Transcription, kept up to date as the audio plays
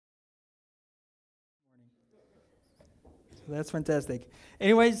That's fantastic.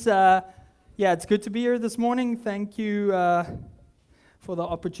 Anyways, it's good to be here this morning. Thank you for the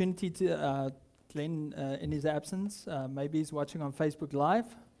opportunity to Glenn in his absence. Maybe he's watching on Facebook Live,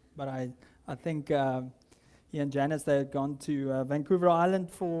 but I think he and Janice, they had gone to Vancouver Island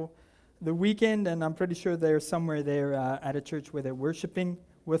for the weekend, and I'm pretty sure they're somewhere there at a church where they're worshiping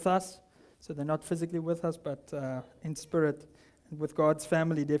with us. So they're not physically with us, but in spirit and with God's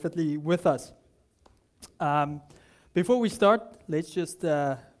family, definitely with us. Before we start, let's just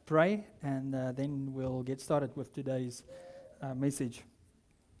pray, and then we'll get started with today's message.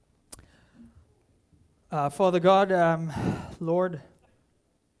 Father God, Lord,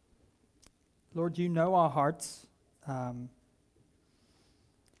 you know our hearts.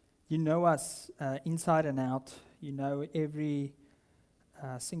 You know us inside and out. You know every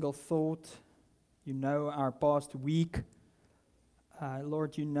single thought. You know our past week.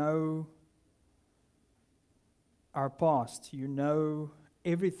 Lord, you know our past. You know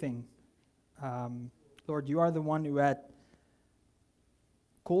everything. Lord, you are the one who had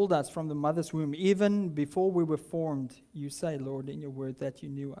called us from the mother's womb. Even before we were formed, you say, Lord, in your word that you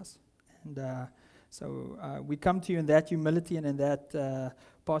knew us. And so we come to you in that humility and in that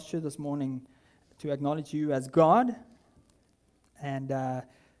posture this morning to acknowledge you as God and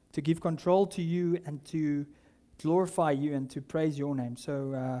to give control to you and to glorify you and to praise your name.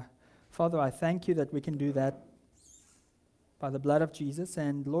 So, Father, I thank you that we can do that by the blood of Jesus.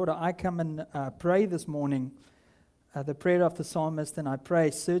 And Lord, I come and pray this morning the prayer of the psalmist, and I pray,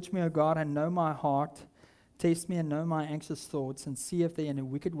 search me, O God, and know my heart. Test me and know my anxious thoughts, and see if there are any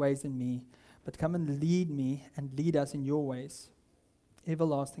wicked ways in me. But come and lead me and lead us in your ways.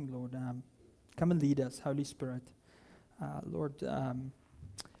 Everlasting Lord, come and lead us, Holy Spirit. Lord,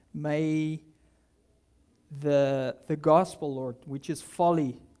 may the gospel, Lord, which is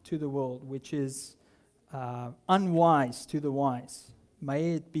folly to the world, which is unwise to the wise,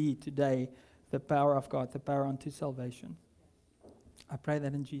 may it be today the power of God, the power unto salvation. I pray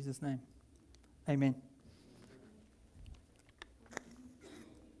that in Jesus' name. Amen.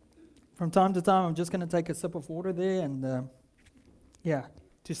 From time to time, I'm just going to take a sip of water there and,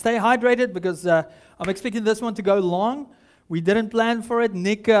 to stay hydrated because I'm expecting this one to go long. We didn't plan for it.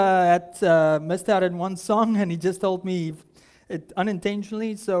 Nick had missed out on one song, and he just told me it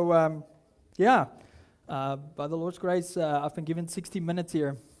unintentionally. So, by the Lord's grace, I've been given 60 minutes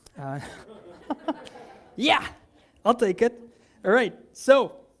here. Yeah, I'll take it. All right.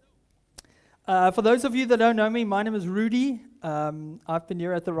 So, for those of you that don't know me, my name is Rudy. I've been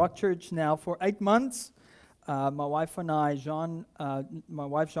here at the Rock Church now for 8 months. My wife and I, Jean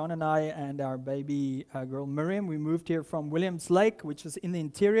and I, and our baby girl Miriam, we moved here from Williams Lake, which is in the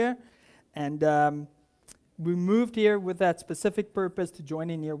interior, and we moved here with that specific purpose to join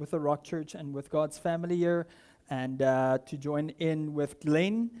in here with the Rock Church and with God's family here, and to join in with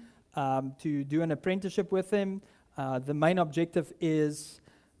Glenn, to do an apprenticeship with him. The main objective is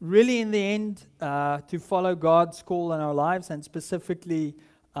really in the end to follow God's call in our lives, and specifically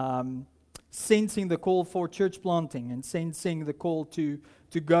sensing the call for church planting and sensing the call to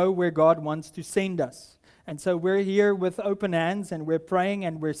go where God wants to send us. And so we're here with open hands, and we're praying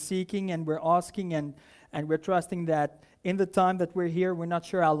and we're seeking and we're asking and we're trusting that in the time that we're here, we're not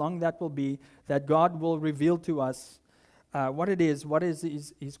sure how long that will be, that God will reveal to us what is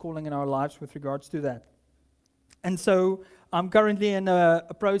He's calling in our lives with regards to that. And so I'm currently in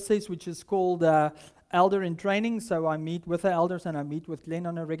a process which is called Elder in Training. So I meet with the elders and I meet with Glenn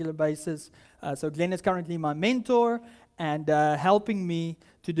on a regular basis. So Glenn is currently my mentor and helping me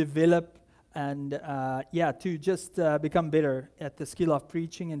to develop and to just become better at the skill of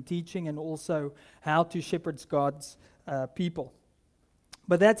preaching and teaching, and also how to shepherd God's people.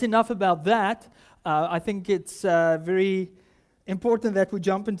 But that's enough about that. I think it's very important that we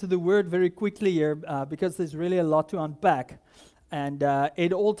jump into the Word very quickly here because there's really a lot to unpack. And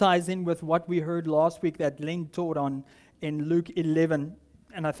it all ties in with what we heard last week that Glenn taught on in Luke 11.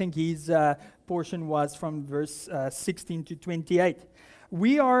 And I think his portion was from verse 16 to 28.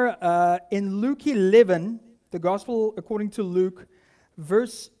 We are in Luke 11, the Gospel according to Luke,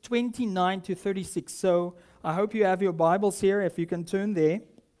 verse 29 to 36. So I hope you have your Bibles here, if you can turn there.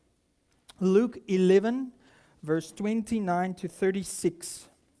 Luke 11, verse 29 to 36.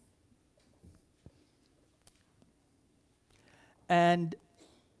 And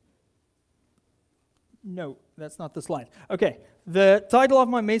no, that's not the slide. Okay, the title of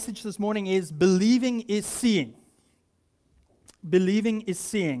my message this morning is Believing is Seeing. Believing is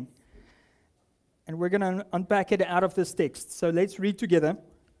Seeing. And we're going to unpack it out of this text. So let's read together.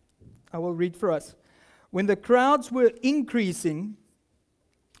 I will read for us. When the crowds were increasing,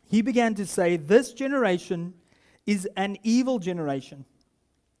 he began to say, "This generation is an evil generation.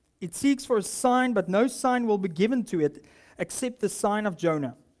 It seeks for a sign, but no sign will be given to it except the sign of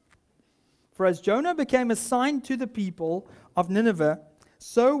Jonah. For as Jonah became a sign to the people of Nineveh,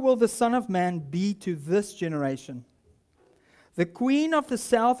 so will the Son of Man be to this generation. The queen of the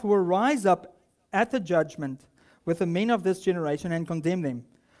south will rise up at the judgment with the men of this generation and condemn them.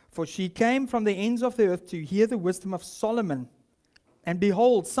 For she came from the ends of the earth to hear the wisdom of Solomon. And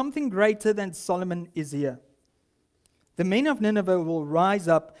behold, something greater than Solomon is here. The men of Nineveh will rise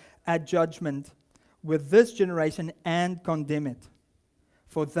up at judgment with this generation and condemn it.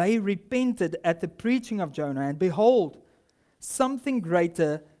 For they repented at the preaching of Jonah, and behold, something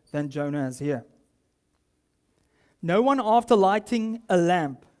greater than Jonah is here. No one, after lighting a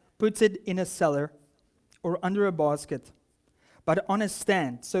lamp, puts it in a cellar or under a basket, but on a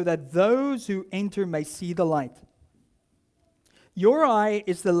stand, so that those who enter may see the light. Your eye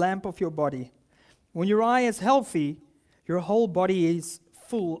is the lamp of your body. When your eye is healthy, your whole body is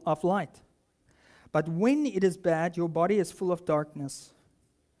full of light. But when it is bad, your body is full of darkness.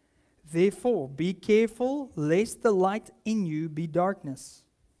 Therefore, be careful lest the light in you be darkness.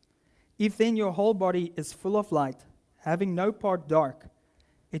 If then your whole body is full of light, having no part dark,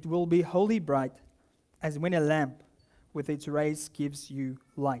 it will be wholly bright, as when a lamp with its rays gives you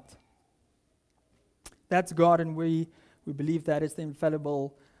light. That's God, and we believe that is the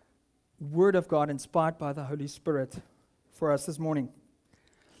infallible Word of God inspired by the Holy Spirit for us this morning.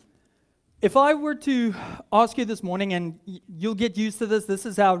 If I were to ask you this morning, and you'll get used to this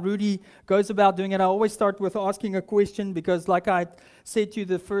is how Rudy goes about doing it. I always start with asking a question because, like I said to you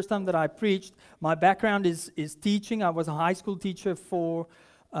the first time that I preached, my background is teaching. I was a high school teacher for,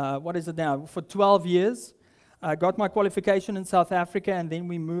 for 12 years. I got my qualification in South Africa, and then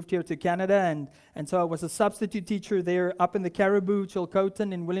we moved here to Canada, and so I was a substitute teacher there up in the Caribou,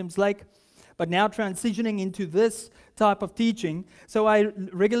 Chilcotin in Williams Lake. But now transitioning into this type of teaching. So I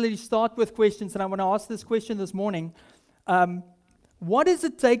regularly start with questions, and I want to ask this question this morning. What does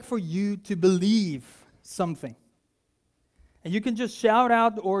it take for you to believe something? And you can just shout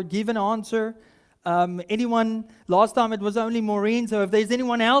out or give an answer. Anyone, last time it was only Maureen, so if there's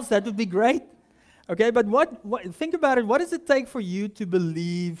anyone else, that would be great. Okay, but what think about it. What does it take for you to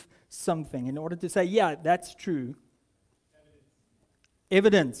believe something in order to say, yeah, that's true?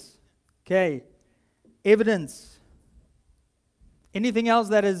 Evidence. Okay, evidence. Anything else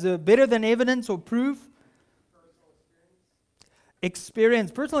that is better than evidence or proof?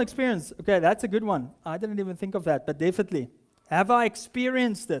 Personal experience. Okay, that's a good one. I didn't even think of that, but definitely. Have I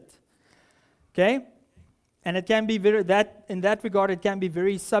experienced it? Okay, and it can be in that regard, it can be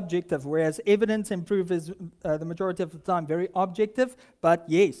very subjective, whereas evidence and proof is the majority of the time very objective. But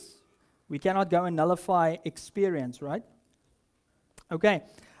yes, we cannot go and nullify experience, right? Okay.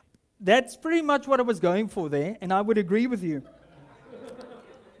 That's pretty much what I was going for there, and I would agree with you.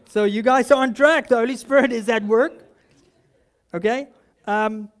 So you guys are on track. The Holy Spirit is at work. Okay?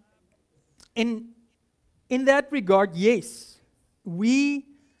 In that regard, yes, we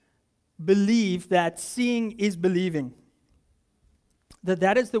believe that seeing is believing.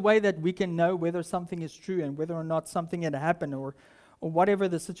 That is the way that we can know whether something is true and whether or not something had happened or whatever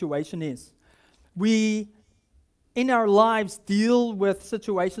the situation is. We in our lives deal with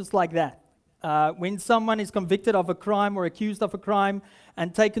situations like that. When someone is convicted of a crime or accused of a crime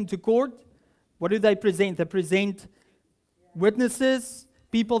and taken to court, what do they present? They present witnesses,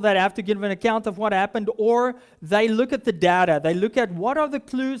 people that have to give an account of what happened, or they look at the data. They look at what are the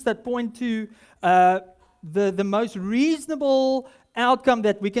clues that point to the most reasonable outcome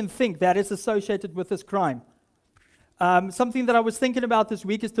that we can think that is associated with this crime. Something that I was thinking about this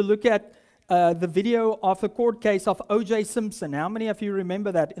week is to look at the video of the court case of O.J. Simpson. How many of you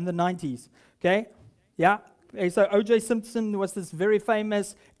remember that in the 90s? Okay? Yeah? Okay, so O.J. Simpson was this very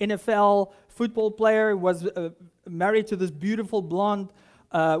famous NFL football player, was married to this beautiful blonde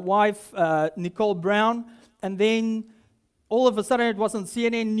wife, Nicole Brown. And then all of a sudden it was on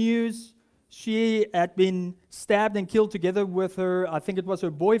CNN News. She had been stabbed and killed together with her, I think it was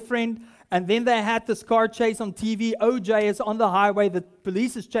her boyfriend. And then they had this car chase on TV. OJ is on the highway. The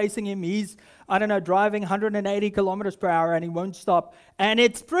police is chasing him. He's, driving 180 kilometers per hour, and he won't stop. And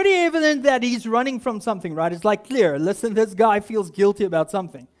it's pretty evident that he's running from something, right? It's like clear. Listen, this guy feels guilty about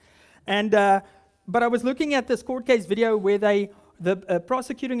something. And but I was looking at this court case video where the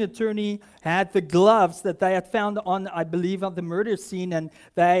prosecuting attorney had the gloves that they had found on, I believe, on the murder scene, and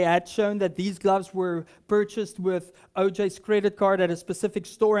they had shown that these gloves were purchased with OJ's credit card at a specific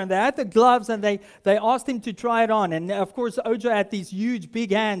store, and they had the gloves, and they asked him to try it on, and of course OJ had these huge,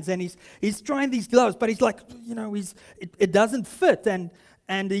 big hands, and he's trying these gloves, but he's like, it doesn't fit, and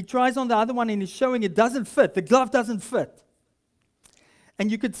and he tries on the other one, and he's showing it doesn't fit. The glove doesn't fit. And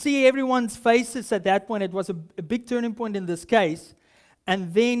you could see everyone's faces at that point. It was a big turning point in this case.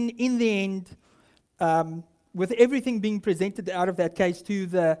 And then in the end, with everything being presented out of that case to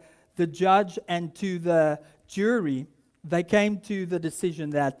the judge and to the jury, they came to the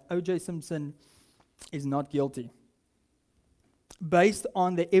decision that O.J. Simpson is not guilty, based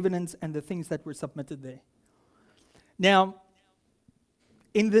on the evidence and the things that were submitted there. Now,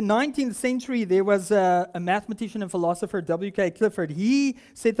 in the 19th century, there was a mathematician and philosopher, W.K. Clifford. He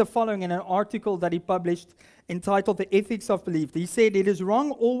said the following in an article that he published entitled The Ethics of Belief. He said, "It is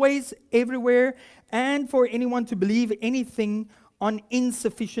wrong always, everywhere, and for anyone to believe anything on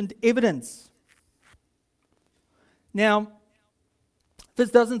insufficient evidence." Now, this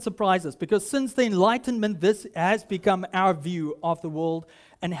doesn't surprise us, because since the Enlightenment, this has become our view of the world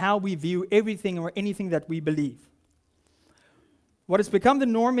and how we view everything or anything that we believe. What has become the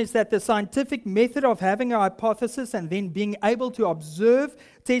norm is that the scientific method of having a hypothesis and then being able to observe,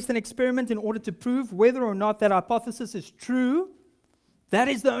 test, and experiment in order to prove whether or not that hypothesis is true, that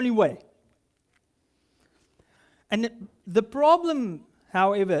is the only way. And the problem,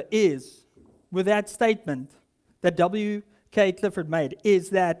 however, is with that statement that W.K. Clifford made,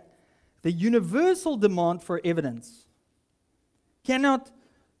 is that the universal demand for evidence cannot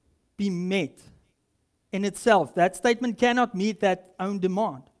be met in itself. That statement cannot meet that own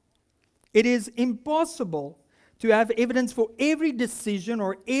demand. It is impossible to have evidence for every decision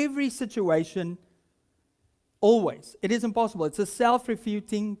or every situation always. It is impossible. It's a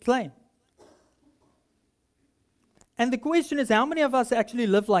self-refuting claim. And the question is, how many of us actually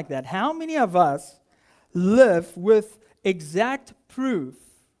live like that? How many of us live with exact proof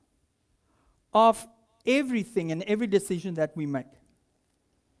of everything and every decision that we make?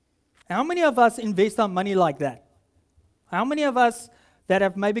 How many of us invest our money like that? How many of us that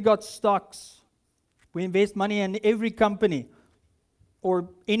have maybe got stocks, we invest money in every company or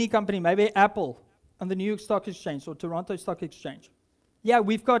any company, maybe Apple on the New York Stock Exchange or Toronto Stock Exchange? Yeah,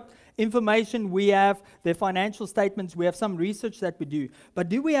 we've got information, we have their financial statements, we have some research that we do. But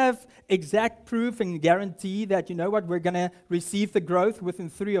do we have exact proof and guarantee that, you know what, we're going to receive the growth within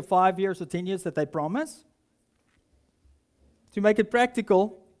 3 or 5 years or 10 years that they promise? To make it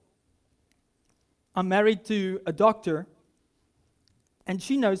practical, I'm married to a doctor, and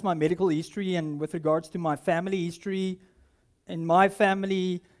she knows my medical history, and with regards to my family history, in my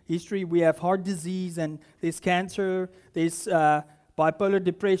family history, we have heart disease, and there's cancer, there's bipolar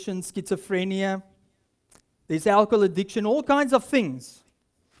depression, schizophrenia, there's alcohol addiction, all kinds of things.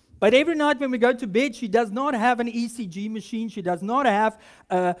 But every night when we go to bed, she does not have an ECG machine, she does not have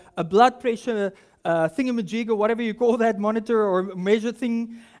a blood pressure thingamajig, or whatever you call that monitor or measure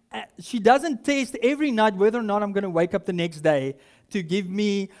thing. She doesn't test every night whether or not I'm going to wake up the next day to give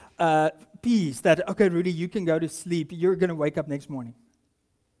me peace that, okay, Rudy, you can go to sleep. You're going to wake up next morning.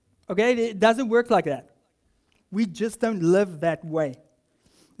 Okay? It doesn't work like that. We just don't live that way.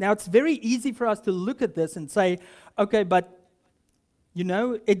 Now, it's very easy for us to look at this and say, okay, but, you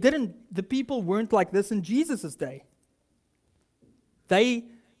know, the people weren't like this in Jesus' day. They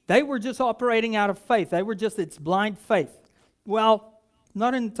were just operating out of faith. It's blind faith. Well,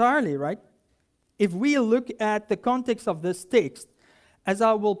 not entirely, right? If we look at the context of this text, as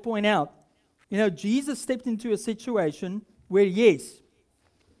I will point out, you know, Jesus stepped into a situation where, yes,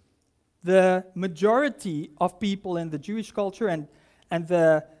 the majority of people in the Jewish culture and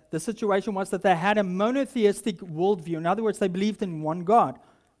the situation was that they had a monotheistic worldview. In other words, they believed in one God.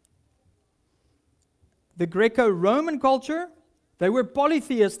 The Greco-Roman culture, they were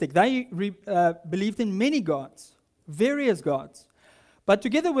polytheistic. They believed in many gods, various gods. But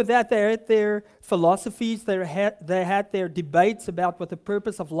together with that, they had their philosophies, they had their debates about what the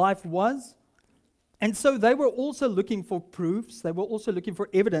purpose of life was. And so they were also looking for proofs, they were also looking for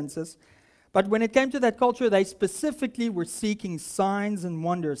evidences. But when it came to that culture, they specifically were seeking signs and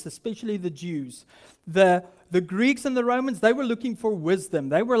wonders, especially the Jews. The Greeks and the Romans, they were looking for wisdom.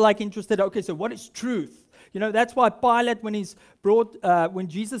 They were like interested, okay, so what is truth? You know, that's why Pilate, when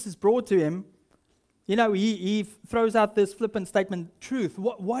Jesus is brought to him, you know, he throws out this flippant statement, truth.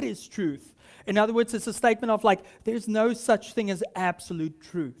 What is truth? In other words, it's a statement of like, there's no such thing as absolute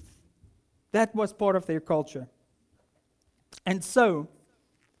truth. That was part of their culture. And so,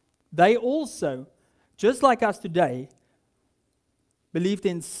 they also, just like us today, believed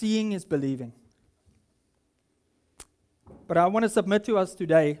in seeing is believing. But I want to submit to us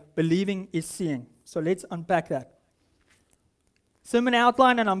today, believing is seeing. So let's unpack that. Sermon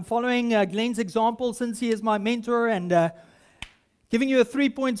outline, and I'm following Glenn's example since he is my mentor and giving you a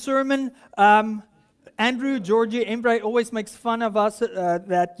 3-point sermon. And Andrew, Georgie, Embry always makes fun of us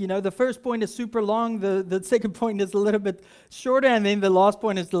that, the first point is super long, the second point is a little bit shorter, and then the last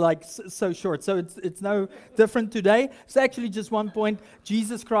point is like so short. So it's no different today. It's actually just one point.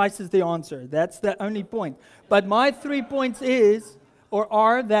 Jesus Christ is the answer. That's the only point. But my 3 points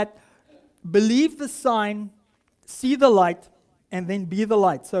are that believe the sign, see the light, and then be the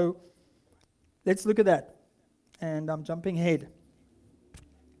light. So let's look at that. And I'm jumping ahead.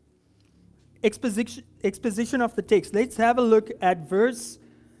 Exposition of the text. Let's have a look at verses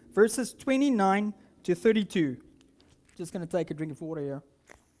 29 to 32. Just going to take a drink of water here.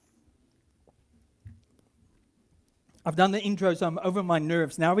 I've done the intro, so I'm over my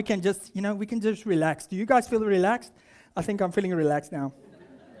nerves. Now we can just relax. Do you guys feel relaxed? I think I'm feeling relaxed now.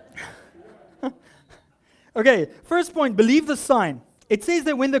 Okay, first point, believe the sign. It says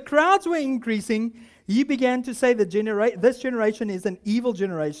that when the crowds were increasing, he began to say that this generation is an evil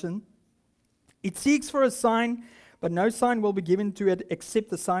generation. It seeks for a sign, but no sign will be given to it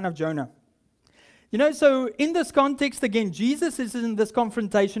except the sign of Jonah. So in this context, again, Jesus is in this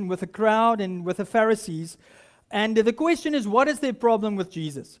confrontation with the crowd and with the Pharisees. And the question is, what is their problem with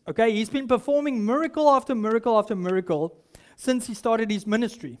Jesus? Okay, he's been performing miracle after miracle after miracle since he started his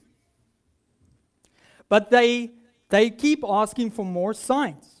ministry. But they keep asking for more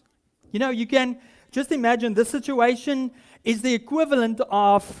signs. You can just imagine this situation is the equivalent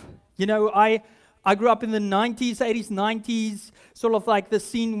of, I grew up in the 90s, 80s, 90s, sort of like the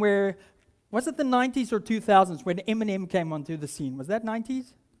scene where, was it the 90s or 2000s when Eminem came onto the scene? Was that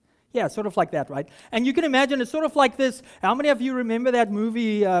 90s? Yeah, sort of like that, right? And you can imagine it's sort of like this. How many of you remember that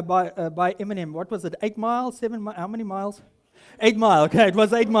movie by Eminem? What was it, 8 Mile, 7 Mile, how many miles? 8 Mile, okay, it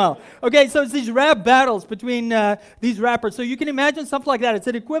was 8 Mile. Okay, so it's these rap battles between these rappers. So you can imagine something like that. It's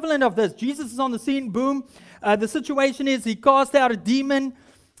an equivalent of this. Jesus is on the scene, boom. The situation is he cast out a demon.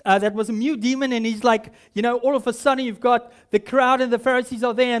 That was a mute demon, and he's like, all of a sudden you've got the crowd and the Pharisees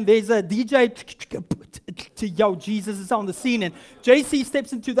are there, and there's a DJ to Jesus is on the scene, and JC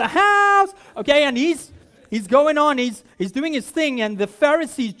steps into the house, okay, and he's going on, he's doing his thing, and the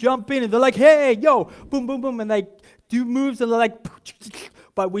Pharisees jump in, and they're like, hey, yo, boom, boom, boom, and they do moves, and they're like,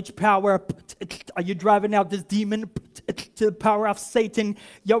 by which power are you driving out this demon? To the power of Satan,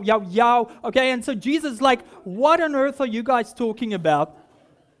 yo, yo, yo, okay, and so Jesus is like, what on earth are you guys talking about?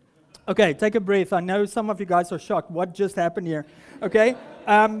 Okay, take a breath. I know some of you guys are shocked. What just happened here? Okay,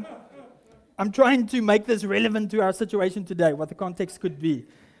 I'm trying to make this relevant to our situation today, what the context could be.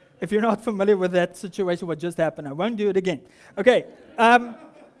 If you're not familiar with that situation, what just happened, I won't do it again. Okay,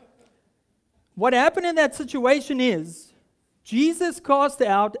 what happened in that situation is Jesus cast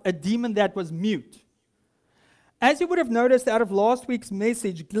out a demon that was mute. As you would have noticed out of last week's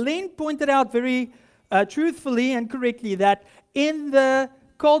message, Glenn pointed out very truthfully and correctly that in the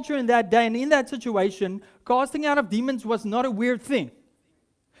culture in that day and in that situation, casting out of demons was not a weird thing.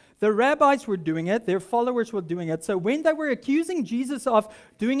 The rabbis were doing it, their followers were doing it. So when they were accusing Jesus of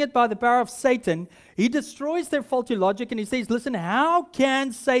doing it by the power of Satan, he destroys their faulty logic and he says, listen, how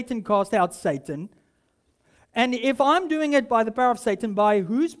can Satan cast out Satan? And if I'm doing it by the power of Satan, by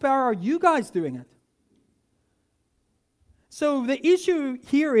whose power are you guys doing it? So the issue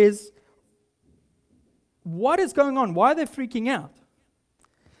here is, what is going on? Why are they freaking out?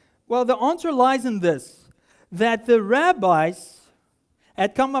 Well, the answer lies in this, that the rabbis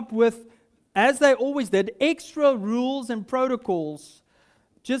had come up with, as they always did, extra rules and protocols,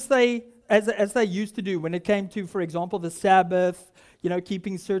 just as they used to do when it came to, for example, the Sabbath,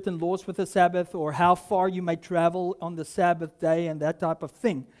 keeping certain laws with the Sabbath, or how far you may travel on the Sabbath day and that type of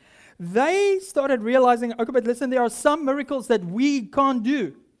thing. They started realizing, okay, but listen, there are some miracles that we can't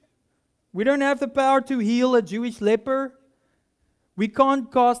do. We don't have the power to heal a Jewish leper. We can't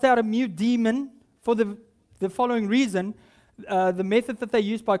cast out a mute demon for the following reason. The method that they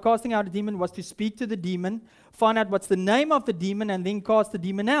used by casting out a demon was to speak to the demon, find out what's the name of the demon, and then cast the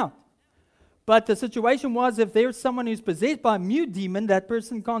demon out. But the situation was, if there's someone who's possessed by a mute demon, that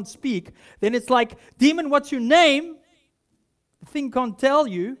person can't speak, then it's like, demon, what's your name? The thing can't tell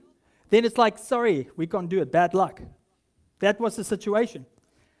you. Then it's like, sorry, we can't do it, bad luck. That was the situation.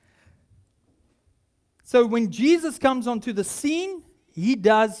 So when Jesus comes onto the scene, he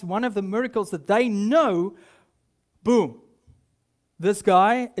does one of the miracles that they know, boom, this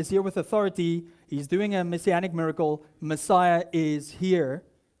guy is here with authority, he's doing a messianic miracle, Messiah is here.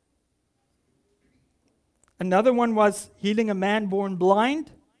 Another one was healing a man born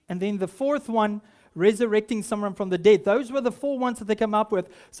blind, and then the fourth one resurrecting someone from the dead. Those were the 4 ones that they come up with.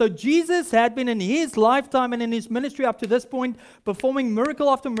 So Jesus had been in his lifetime and in his ministry up to this point performing miracle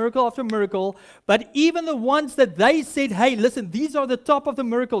after miracle after miracle. But even the ones that they said, hey, listen, these are the top of the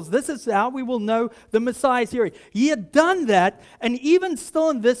miracles. This is how we will know the Messiah is here. He had done that, and even still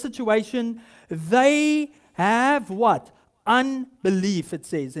in this situation, they have what? Unbelief, it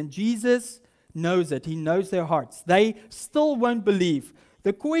says. And Jesus knows it. He knows their hearts. They still won't believe.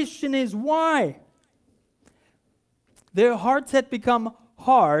 The question is why? Their hearts had become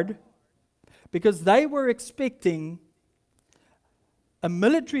hard because they were expecting a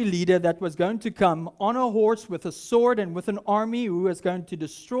military leader that was going to come on a horse with a sword and with an army who was going to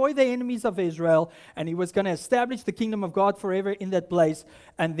destroy the enemies of Israel, and he was going to establish the kingdom of God forever in that place,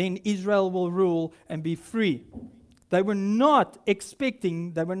 and then Israel will rule and be free. They were not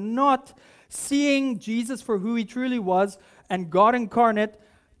expecting, they were not seeing Jesus for who he truly was, and God incarnate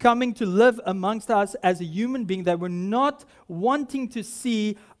coming to live amongst us as a human being. They were not wanting to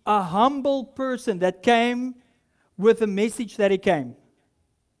see a humble person that came with the message that he came.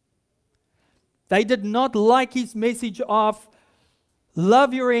 They did not like his message of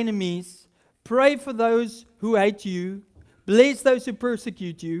love your enemies, pray for those who hate you, bless those who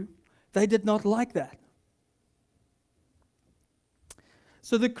persecute you. They did not like that.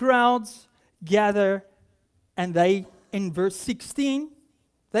 So the crowds gather, and they, in verse 16,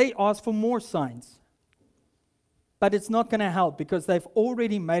 they ask for more signs. But it's not going to help because they've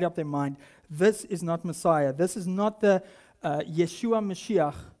already made up their mind. This is not Messiah. This is not the Yeshua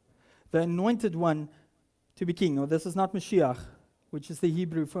Mashiach, the anointed one to be king. Or this is not Mashiach, which is the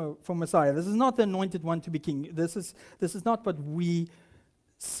Hebrew for Messiah. This is not the anointed one to be king. This is not what we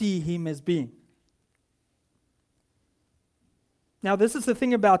see him as being. Now, this is the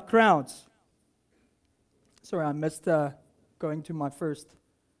thing about crowds. Sorry, I missed going to my first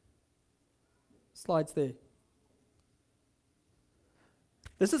slides there.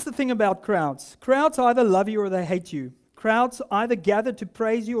 This is the thing about crowds. Crowds either love you or they hate you. Crowds either gather to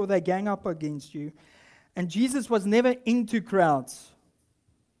praise you or they gang up against you. And Jesus was never into crowds.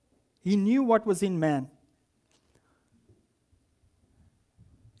 He knew what was in man.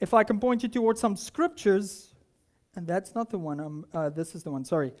 If I can point you towards some scriptures, and that's not the one, this is the one,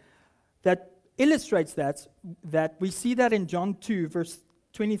 sorry, that illustrates that we see that in John 2, verse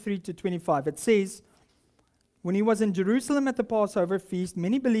 23 to 25. It says, when he was in Jerusalem at the Passover feast,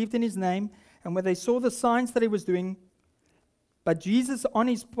 many believed in his name, and when they saw the signs that he was doing, but Jesus on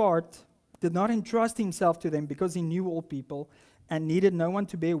his part did not entrust himself to them because he knew all people and needed no one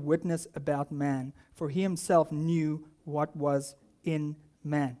to bear witness about man, for he himself knew what was in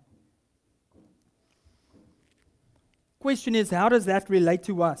man. Question is, how does that relate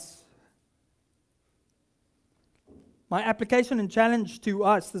to us? My application and challenge to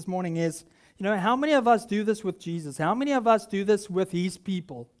us this morning is, how many of us do this with Jesus? How many of us do this with his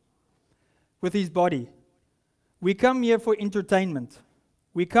people, with his body? We come here for entertainment.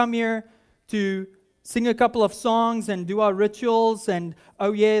 We come here to sing a couple of songs and do our rituals, and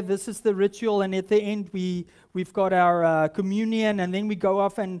this is the ritual, and at the end we've got our communion, and then we go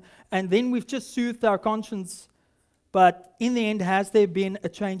off, and then we've just soothed our conscience. But in the end, has there been a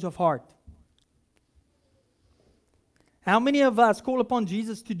change of heart? How many of us call upon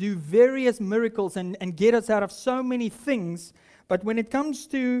Jesus to do various miracles and get us out of so many things, but when it comes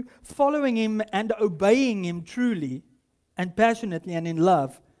to following him and obeying him truly and passionately and in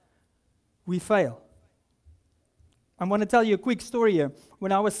love, we fail? I want to tell you a quick story here.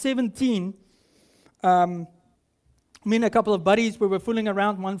 When I was 17, me and a couple of buddies, we were fooling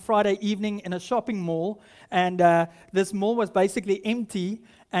around one Friday evening in a shopping mall, and this mall was basically empty,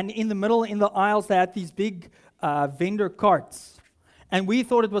 and in the middle, in the aisles, they had these big vendor carts. And we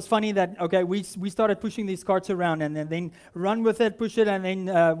thought it was funny that, we started pushing these carts around and then run with it, push it, and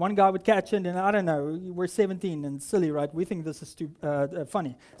then one guy would catch it, and I don't know, we're 17 and silly, right? We think this is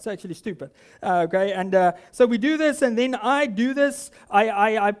funny. It's actually stupid. So we do this, and then I do this,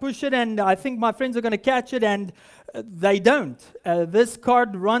 I push it, and I think my friends are going to catch it, and they don't. This cart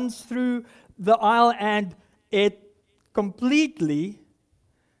runs through the aisle, and it completely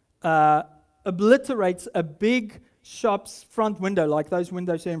obliterates a big shop's front window, like those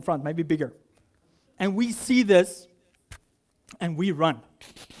windows here in front, maybe bigger. And we see this, and we run.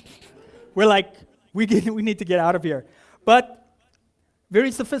 We're like, we need to get out of here. But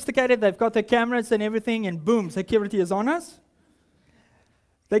very sophisticated, they've got their cameras and everything, and boom, security is on us.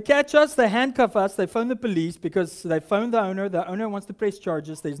 They catch us, they handcuff us, they phone the police because they phone the owner wants to press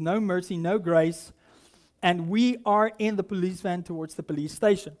charges, there's no mercy, no grace, and we are in the police van towards the police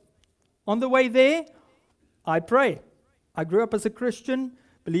station. On the way there, I pray. I grew up as a Christian,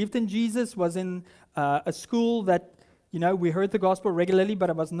 believed in Jesus, was in a school that, we heard the gospel regularly, but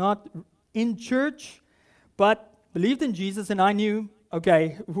I was not in church, but believed in Jesus, and I knew,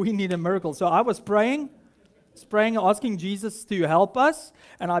 okay, we need a miracle. So I was praying, asking Jesus to help us,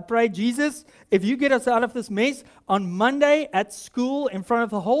 and I prayed, Jesus, if you get us out of this mess, on Monday at school, in front of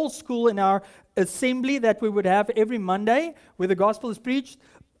the whole school in our assembly that we would have every Monday, where the gospel is preached,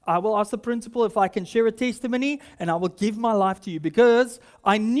 I will ask the principal if I can share a testimony, and I will give my life to you, because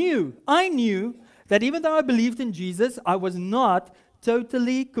I knew that even though I believed in Jesus, I was not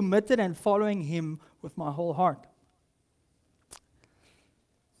totally committed and following him with my whole heart.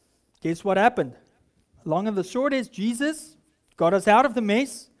 Guess what happened? Long and the short is, Jesus got us out of the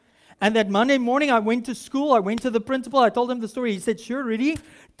mess. And that Monday morning, I went to school. I went to the principal. I told him the story. He said, sure, Rudy,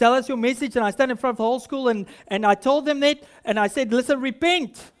 tell us your message. And I stand in front of the whole school, and I told them that. And I said, listen,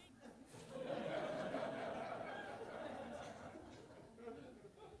 repent.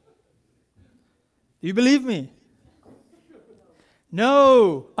 Do you believe me?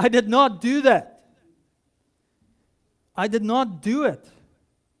 No, I did not do that. I did not do it.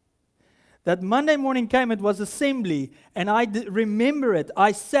 That Monday morning came, it was assembly, and I remember it.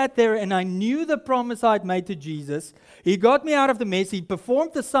 I sat there and I knew the promise I'd made to Jesus. He got me out of the mess. He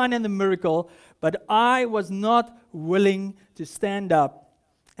performed the sign and the miracle, but I was not willing to stand up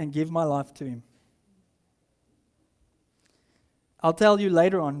and give my life to him. I'll tell you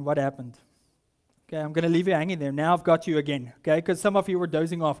later on what happened. Okay, I'm going to leave you hanging there. Now I've got you again, okay, because some of you were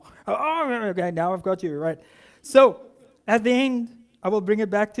dozing off. Oh, okay, now I've got you, right. So, at the end, I will bring it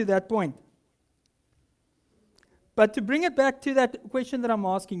back to that point. But to bring it back to that question that I'm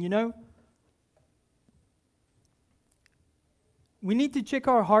asking, we need to check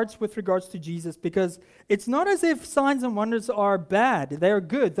our hearts with regards to Jesus, because it's not as if signs and wonders are bad. They are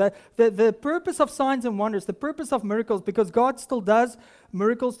good. The purpose of signs and wonders, the purpose of miracles, because God still does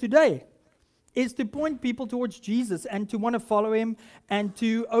miracles today, is to point people towards Jesus and to want to follow him and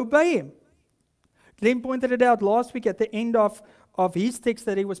to obey him. Glenn pointed it out last week at the end of his text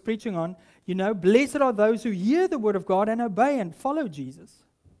that he was preaching on. Blessed are those who hear the word of God and obey and follow Jesus.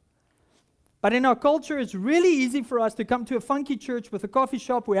 But in our culture, it's really easy for us to come to a funky church with a coffee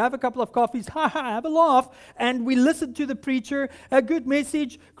shop. We have a couple of coffees, have a laugh, and we listen to the preacher, a good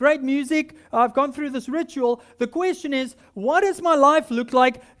message, great music. I've gone through this ritual. The question is, what does my life look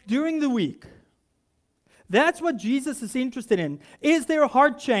like during the week? That's what Jesus is interested in. Is there a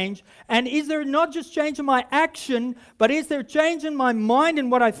heart change? And is there not just change in my action, but is there change in my mind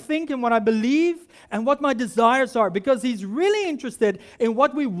and what I think and what I believe and what my desires are? Because he's really interested in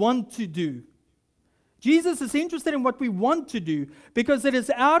what we want to do. Jesus is interested in what we want to do, because it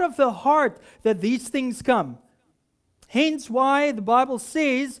is out of the heart that these things come. Hence why the Bible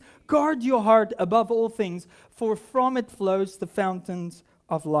says, guard your heart above all things, for from it flows the fountains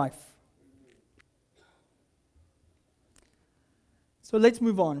of life. So let's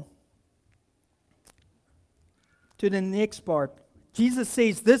move on to the next part. Jesus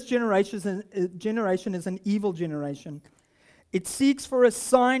says this generation is an evil generation. It seeks for a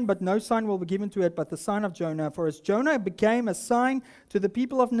sign, but no sign will be given to it but the sign of Jonah. For as Jonah became a sign to the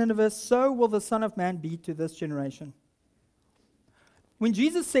people of Nineveh, so will the Son of Man be to this generation. When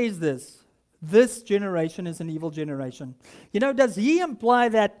Jesus says this generation is an evil generation, does he imply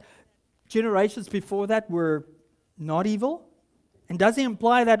that generations before that were not evil? And does he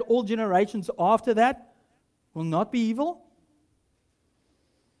imply that all generations after that will not be evil?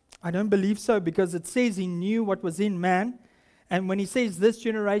 I don't believe so, because it says he knew what was in man. And when he says this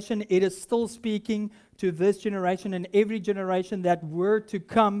generation, it is still speaking to this generation and every generation that were to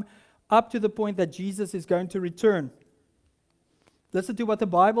come up to the point that Jesus is going to return. Listen to what the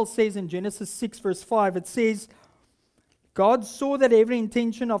Bible says in Genesis 6 verse 5. It says, God saw that every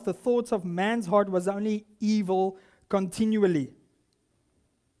intention of the thoughts of man's heart was only evil continually.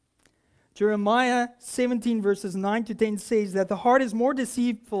 Jeremiah 17 verses 9 to 10 says that the heart is more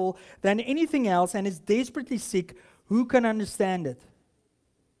deceitful than anything else and is desperately sick. Who can understand it?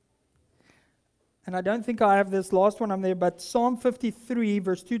 And I don't think I have this last one on there, but Psalm 53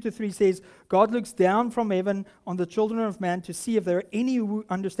 verse 2 to 3 says, God looks down from heaven on the children of man to see if there are any who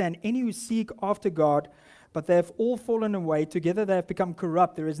understand, any who seek after God, but they have all fallen away. Together they have become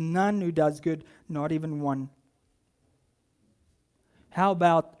corrupt. There is none who does good, not even one. How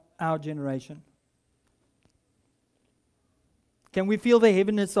about our generation? Can we feel the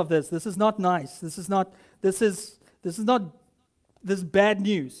heaviness of this? This is not nice. This is not bad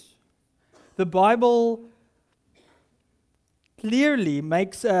news. The Bible clearly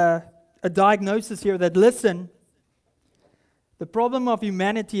makes a diagnosis here that, listen, the problem of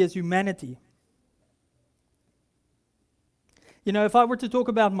humanity is humanity. You know, if I were to talk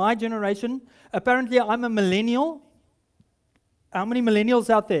about my generation, apparently I'm a millennial. How many millennials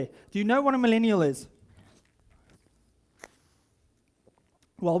out there? Do you know what a millennial is?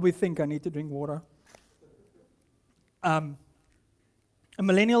 Well, we think I need to drink water. A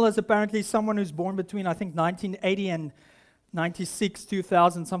millennial is apparently someone who's born between, I think, 1980 and 96,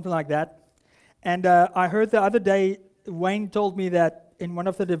 2000, something like that. And I heard the other day, Wayne told me that in one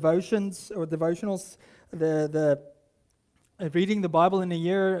of the devotions or devotionals, the reading the Bible in a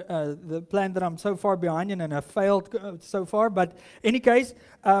year, the plan that I'm so far behind in and I've failed so far. But in any case,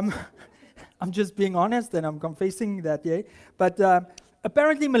 I'm just being honest and I'm confessing that, yeah. But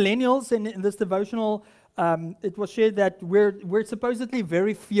apparently millennials in this devotional, it was shared that we're supposedly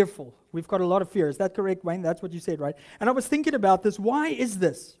very fearful. We've got a lot of fear. Is that correct, Wayne? That's what you said, right? And I was thinking about this. Why is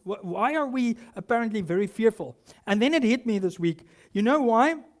this? Why are we apparently very fearful? And then it hit me this week. You know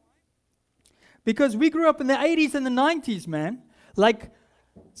why? Because we grew up in the 80s and the 90s, man. Like,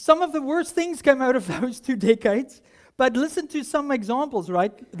 some of the worst things came out of those 2 decades. But listen to some examples,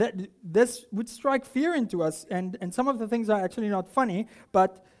 right? That this would strike fear into us. And some of the things are actually not funny,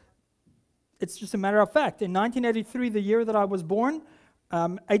 but it's just a matter of fact. In 1983, the year that I was born,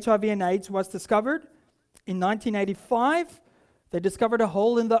 HIV and AIDS was discovered. In 1985, they discovered a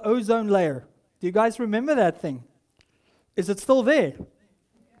hole in the ozone layer. Do you guys remember that thing? Is it still there?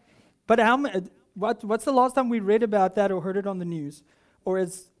 But what's the last time we read about that or heard it on the news? Or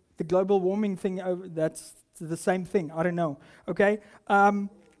is the global warming thing, that's the same thing? I don't know. Okay?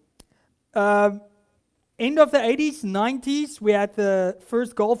 End of the 80s, 90s, we had the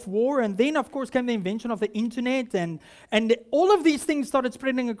first Gulf War, and then, of course, came the invention of the internet, and all of these things started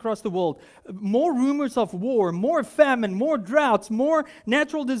spreading across the world. More rumors of war, more famine, more droughts, more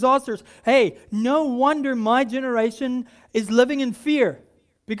natural disasters. Hey, no wonder my generation is living in fear,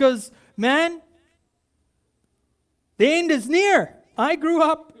 because, man, the end is near. I grew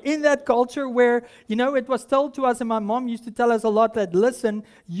up in that culture where, you know, it was told to us, and my mom used to tell us a lot that, listen,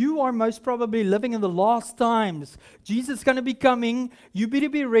 you are most probably living in the last times. Jesus is going to be coming. You better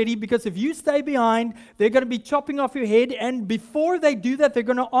be ready, because if you stay behind, they're going to be chopping off your head. And before they do that, they're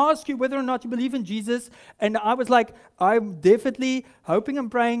going to ask you whether or not you believe in Jesus. And I was like, I'm definitely hoping and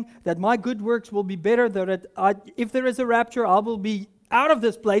praying that my good works will be better, that if there is a rapture, I will be out of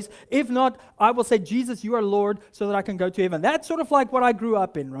this place. If not, I will say, Jesus, you are Lord, so that I can go to heaven. That's sort of like what I grew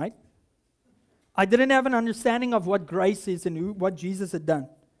up in, right? I didn't have an understanding of what grace is and what Jesus had done.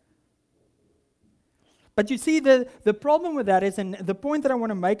 But you see, the problem with that is, and the point that I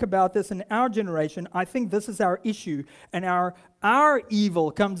want to make about this in our generation, I think this is our issue, and our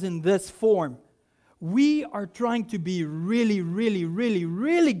evil comes in this form. We are trying to be really, really, really,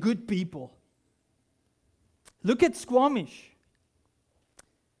 really good people. Look at Squamish.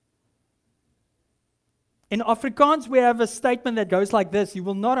 In Afrikaans, we have a statement that goes like this. You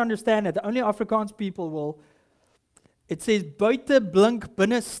will not understand it. Only Afrikaans people will. It says, buite blink,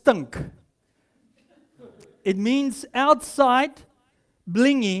 binne stink. It means outside,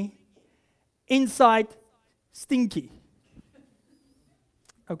 blingy, inside, stinky.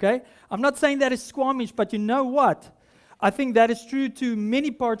 Okay? I'm not saying that is Squamish, but you know what? I think that is true to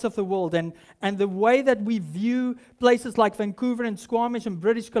many parts of the world, and the way that we view places like Vancouver and Squamish and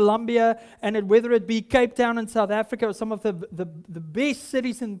British Columbia, and whether it be Cape Town in South Africa or some of the best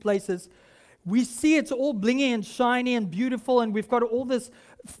cities and places, we see it's all blingy and shiny and beautiful, and we've got all these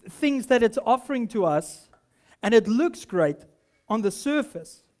things that it's offering to us, and it looks great on the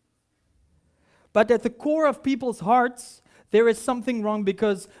surface. But at the core of people's hearts, there is something wrong,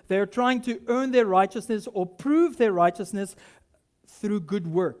 because they're trying to earn their righteousness or prove their righteousness through good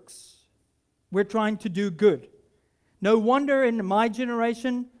works. We're trying to do good. No wonder in my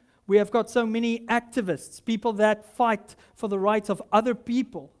generation we have got so many activists, people that fight for the rights of other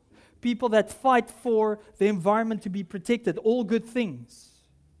people, people that fight for the environment to be protected, all good things.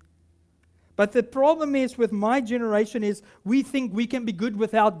 But the problem is with my generation is we think we can be good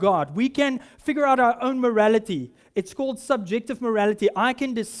without God. We can figure out our own morality. It's called subjective morality. I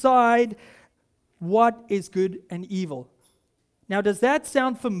can decide what is good and evil. Now, does that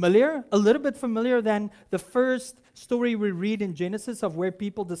sound familiar? A little bit familiar than the first story we read in Genesis of where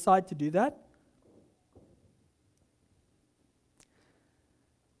people decide to do that?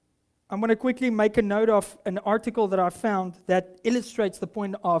 I'm going to quickly make a note of an article that I found that illustrates the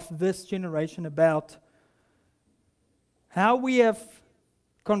point of this generation about how we have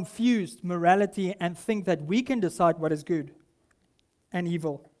confused morality and think that we can decide what is good and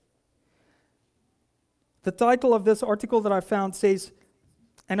evil. The title of this article that I found says,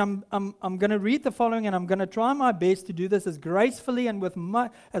 And I'm going to read the following, and I'm going to try my best to do this as gracefully and with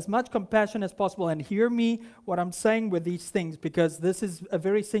as much compassion as possible. And hear me what I'm saying with these things, because this is a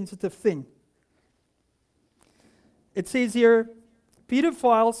very sensitive thing. It says here,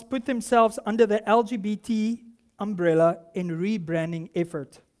 pedophiles put themselves under the LGBT umbrella in rebranding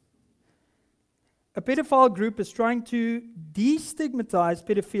effort. A pedophile group is trying to destigmatize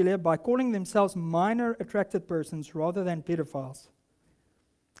pedophilia by calling themselves minor attracted persons rather than pedophiles.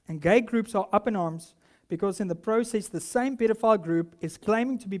 And gay groups are up in arms because in the process, the same pedophile group is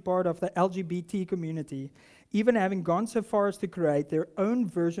claiming to be part of the LGBT community, even having gone so far as to create their own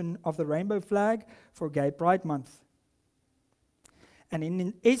version of the rainbow flag for Gay Pride Month. And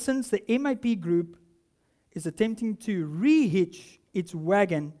in essence, the MAP group is attempting to re-hitch its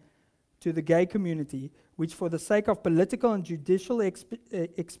wagon to the gay community, which for the sake of political and judicial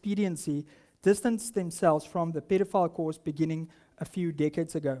expediency distanced themselves from the pedophile cause beginning a few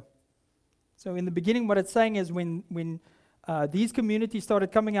decades ago. So in the beginning, what it's saying is when these communities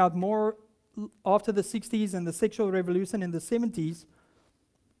started coming out more after the 60s and the sexual revolution in the 70s,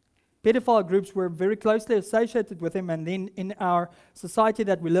 pedophile groups were very closely associated with them, and then in our society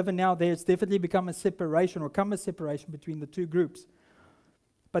that we live in now, there's definitely become a separation between the two groups.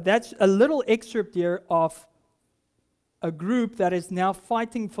 But that's a little excerpt here of a group that is now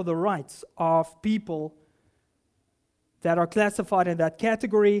fighting for the rights of people that are classified in that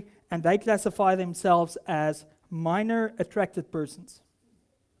category, and they classify themselves as minor attracted persons.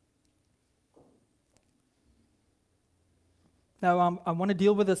 Now, I want to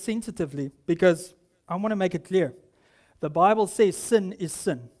deal with this sensitively because I want to make it clear. The Bible says sin is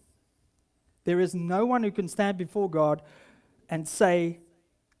sin. There is no one who can stand before God and say,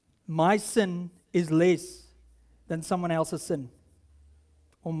 my sin is less than someone else's sin,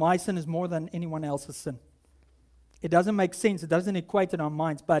 or my sin is more than anyone else's sin. It doesn't make sense. It doesn't equate in our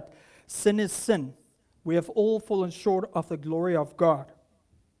minds, but sin is sin. We have all fallen short of the glory of God.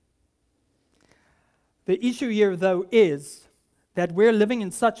 The issue here, though, is that we're living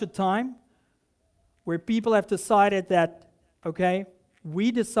in such a time where people have decided that, okay,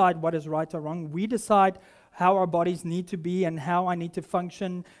 we decide what is right or wrong. We decide how our bodies need to be and how I need to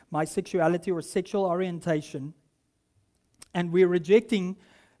function, my sexuality or sexual orientation. And we're rejecting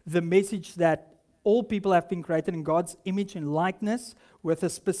the message that all people have been created in God's image and likeness with a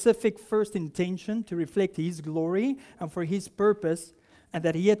specific first intention to reflect His glory and for His purpose, and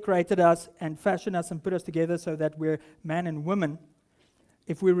that He had created us and fashioned us and put us together so that we're man and woman.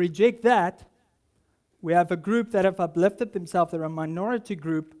 If we reject that, we have a group that have uplifted themselves. They're a minority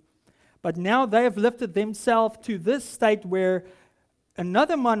group, but now they have lifted themselves to this state where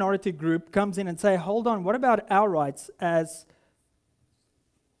another minority group comes in and say, hold on, what about our rights as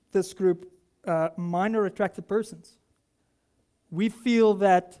this group, minor attracted persons? We feel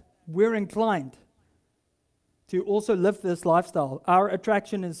that we're inclined to also live this lifestyle. Our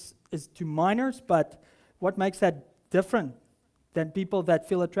attraction is to minors, but what makes that different than people that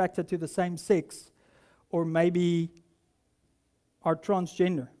feel attracted to the same sex or maybe are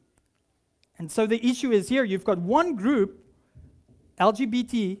transgender? And so the issue is here, you've got one group,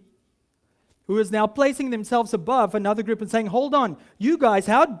 LGBT, who is now placing themselves above another group and saying, hold on, you guys,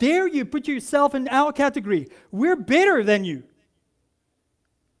 how dare you put yourself in our category? We're better than you.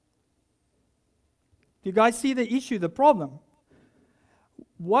 Do you guys see the issue, the problem?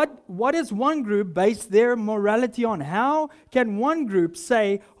 What does one group base their morality on? How can one group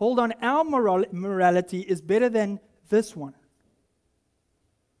say, hold on, our morality is better than this one?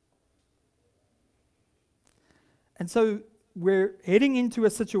 And so we're heading into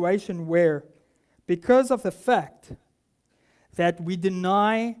a situation where, because of the fact that we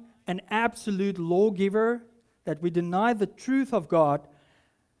deny an absolute lawgiver, that we deny the truth of God,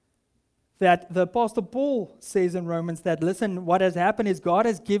 that the Apostle Paul says in Romans that, listen, what has happened is God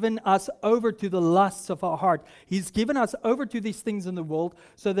has given us over to the lusts of our heart. He's given us over to these things in the world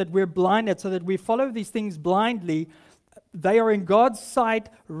so that we're blinded, so that we follow these things blindly. They are in God's sight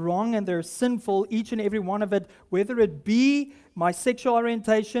wrong and they're sinful, each and every one of it, whether it be my sexual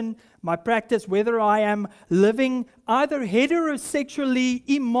orientation, my practice, whether I am living either heterosexually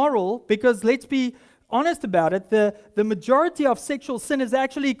immoral, because let's be honest about it, the majority of sexual sin is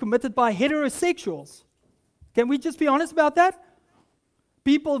actually committed by heterosexuals. Can we just be honest about that?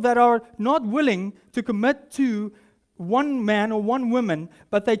 People that are not willing to commit to one man or one woman,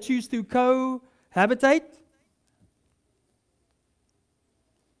 but they choose to cohabitate.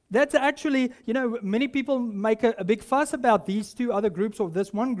 That's actually, many people make a big fuss about these two other groups or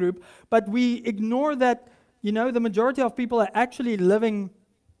this one group, but we ignore that, the majority of people are actually living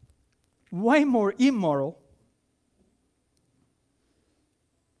way more immoral.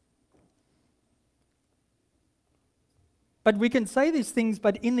 But we can say these things,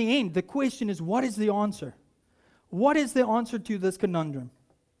 but in the end, the question is, what is the answer? What is the answer to this conundrum?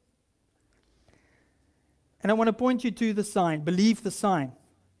 And I want to point you to the sign. Believe the sign.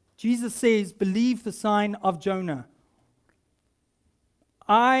 Jesus says, believe the sign of Jonah.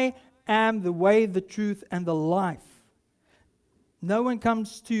 I am the way, the truth, and the life. No one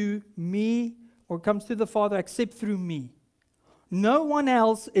comes to me or comes to the Father except through me. No one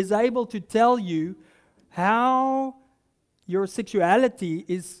else is able to tell you how your sexuality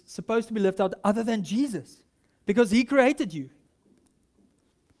is supposed to be lived out other than Jesus, because He created you.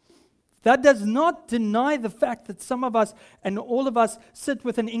 That does not deny the fact that some of us and all of us sit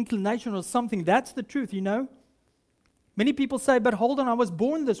with an inclination or something. That's the truth, you know. Many people say, but hold on, I was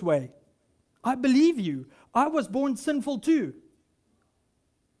born this way. I believe you. I was born sinful too.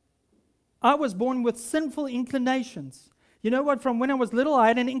 I was born with sinful inclinations. You know what? From when I was little, I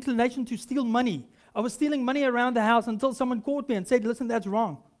had an inclination to steal money. I was stealing money around the house until someone caught me and said, listen, that's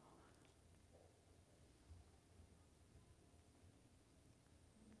wrong.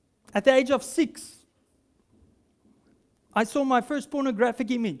 At the age of 6, I saw my first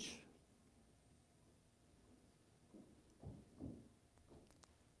pornographic image.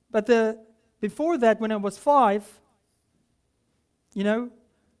 But before that, when I was 5,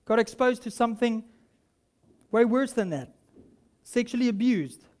 got exposed to something way worse than that. Sexually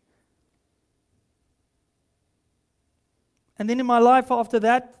abused. And then in my life after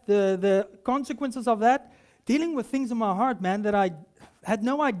that, the consequences of that, dealing with things in my heart, man, that I had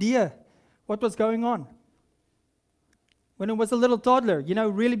no idea what was going on. When I was a little toddler,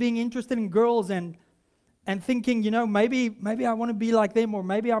 really being interested in girls and thinking, maybe I want to be like them, or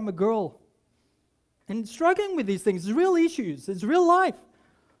maybe I'm a girl. And struggling with these things, it's real issues, it's real life.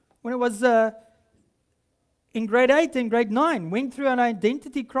 When I was in grade 8 and grade 9, went through an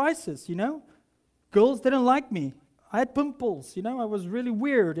identity crisis, Girls didn't like me. I had pimples, I was really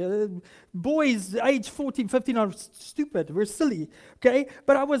weird. Boys, age 14, 15, are stupid. We're silly, okay?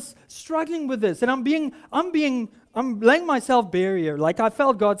 But I was struggling with this, and I'm laying myself bare here. Like I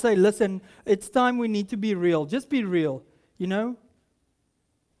felt God say, listen, it's time we need to be real. Just be real,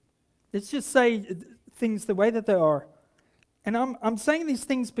 Let's just say things the way that they are. And I'm saying these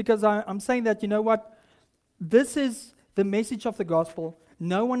things because I'm saying that, this is the message of the gospel.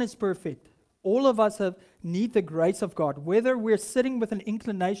 No one is perfect. All of us need the grace of God. Whether we're sitting with an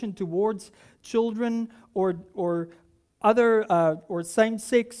inclination towards children or other or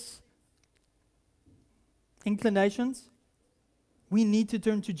same-sex inclinations, we need to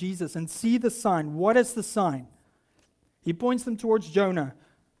turn to Jesus and see the sign. What is the sign? He points them towards Jonah.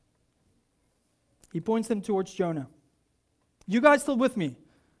 You guys still with me?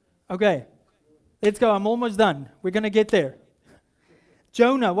 Okay. Let's go. I'm almost done. We're going to get there.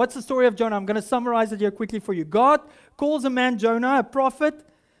 Jonah. What's the story of Jonah? I'm going to summarize it here quickly for you. God calls a man Jonah, a prophet.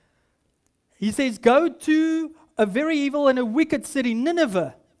 He says, go to a very evil and a wicked city,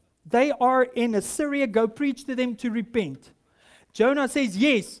 Nineveh. They are in Assyria. Go preach to them to repent. Jonah says,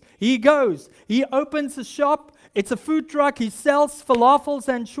 yes. He goes. He opens a shop. It's a food truck. He sells falafels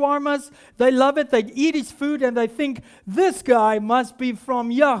and shawarmas. They love it. They eat his food and they think, this guy must be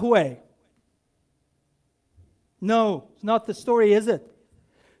from Yahweh. No, it's not the story, is it?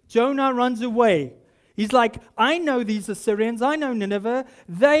 Jonah runs away. He's like, I know these Assyrians. I know Nineveh.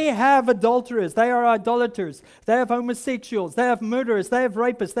 They have adulterers. They are idolaters. They have homosexuals. They have murderers. They have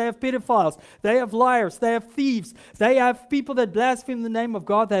rapists. They have pedophiles. They have liars. They have thieves. They have people that blaspheme the name of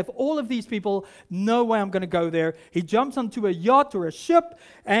God. They have all of these people. No way I'm going to go there. He jumps onto a yacht or a ship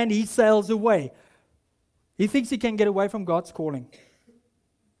and he sails away. He thinks he can get away from God's calling.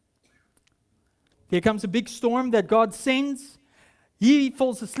 Here comes a big storm that God sends. He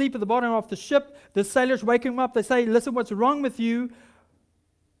falls asleep at the bottom of the ship. The sailors wake him up. They say, listen, what's wrong with you?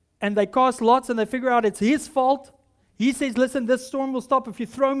 And they cast lots and they figure out it's his fault. He says, listen, this storm will stop if you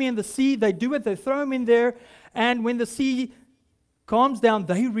throw me in the sea. They do it. They throw him in there. And when the sea calms down,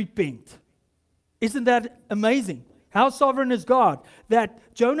 they repent. Isn't that amazing? How sovereign is God?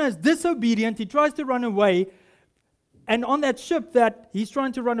 That Jonah is disobedient. He tries to run away. And on that ship that he's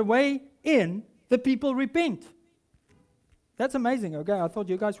trying to run away in, the people repent. That's amazing, okay? I thought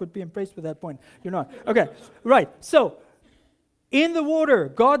you guys would be impressed with that point. You're not. Okay, right. So, in the water,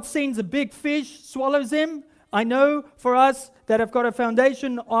 God sends a big fish, swallows him. I know for us that have got a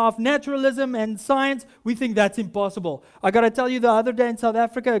foundation of naturalism and science, we think that's impossible. I got to tell you, the other day in South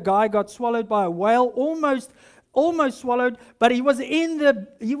Africa, a guy got swallowed by a whale, almost swallowed, but he was in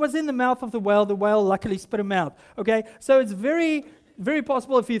the mouth of the whale. The whale luckily spit him out. Okay, so it's very, very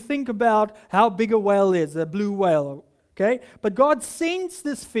possible if you think about how big a whale is, a blue whale. Okay? But God sends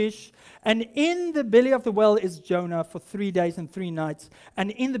this fish, and in the belly of the whale is Jonah for 3 days and 3 nights. And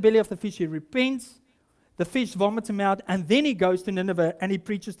in the belly of the fish he repents, the fish vomits him out, and then he goes to Nineveh and he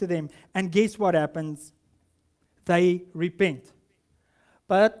preaches to them. And guess what happens? They repent.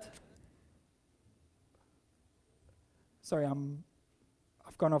 But, sorry,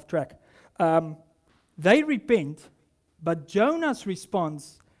 I've gone off track. They repent, but Jonah's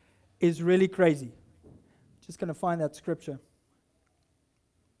response is really crazy. Just going to find that scripture.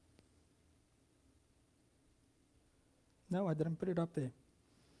 No, I didn't put it up there.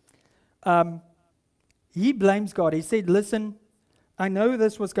 He blames God. He said, listen, I know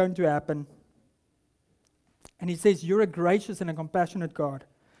this was going to happen. And he says, you're a gracious and a compassionate God.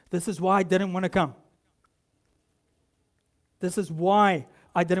 This is why I didn't want to come. This is why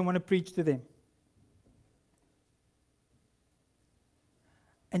I didn't want to preach to them.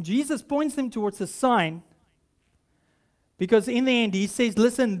 And Jesus points them towards a sign, because in the end he says,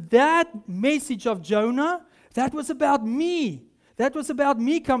 listen, that message of Jonah, that was about me. That was about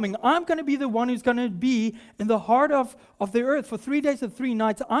me coming. I'm going to be the one who's going to be in the heart of the earth for 3 days and 3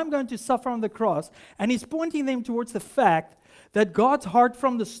 nights. I'm going to suffer on the cross. And he's pointing them towards the fact that God's heart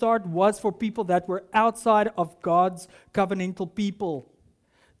from the start was for people that were outside of God's covenantal people.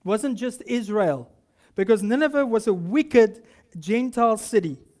 It wasn't just Israel, because Nineveh was a wicked Gentile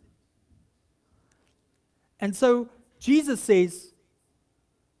city. And so Jesus says,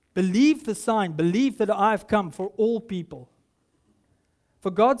 believe the sign, believe that I have come for all people. For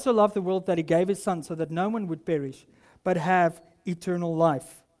God so loved the world that he gave his Son so that no one would perish, but have eternal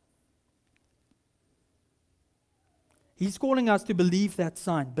life. He's calling us to believe that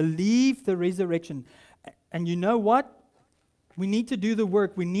sign, believe the resurrection. And you know what? We need to do the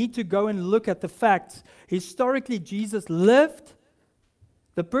work. We need to go and look at the facts. Historically, Jesus lived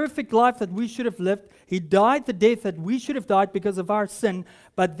the perfect life that we should have lived. He died the death that we should have died because of our sin.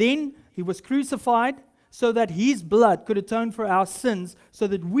 But then he was crucified so that his blood could atone for our sins, so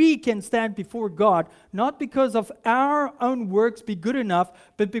that we can stand before God, not because of our own works be good enough,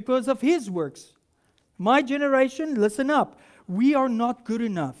 but because of his works. My generation, listen up. We are not good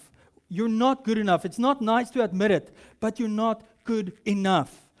enough. You're not good enough. It's not nice to admit it, but you're not good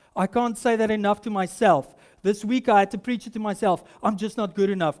enough. I can't say that enough to myself. This week I had to preach it to myself. I'm just not good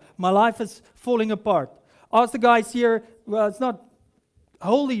enough. My life is falling apart. Ask the guys here, well, it's not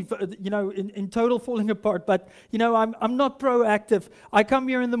wholly, in total falling apart, but, I'm not proactive. I come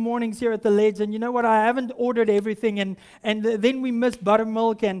here in the mornings here at the Ledge, and you know what, I haven't ordered everything, and then we miss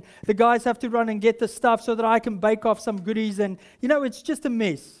buttermilk, and the guys have to run and get the stuff so that I can bake off some goodies, and, it's just a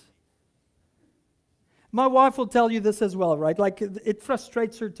mess. My wife will tell you this as well, right? Like, it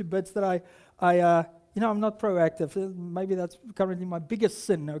frustrates her to bits that I'm not proactive. Maybe that's currently my biggest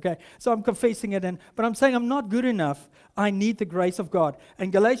sin, okay? So I'm confessing it, but I'm saying I'm not good enough. I need the grace of God.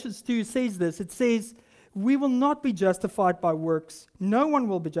 And Galatians 2 says this. It says, we will not be justified by works. No one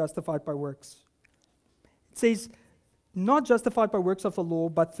will be justified by works. It says, not justified by works of the law,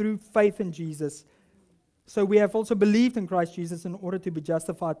 but through faith in Jesus. So we have also believed in Christ Jesus in order to be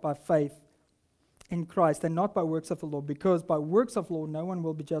justified by faith in Christ and not by works of the law, because by works of law no one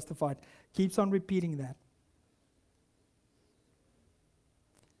will be justified. Keeps on repeating that.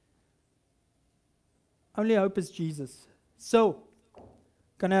 Only hope is Jesus. So,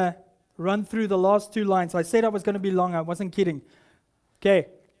 gonna run through the last 2 lines. I said I was gonna be long, I wasn't kidding. Okay.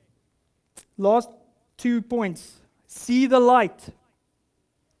 Last 2 points. See the light.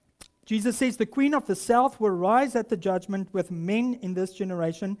 Jesus says, the queen of the south will rise at the judgment with men in this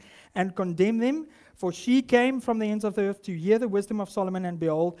generation and condemn them, for she came from the ends of the earth to hear the wisdom of Solomon, and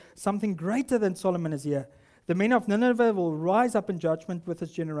behold, something greater than Solomon is here. The men of Nineveh will rise up in judgment with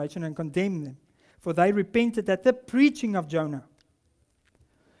this generation and condemn them, for they repented at the preaching of Jonah.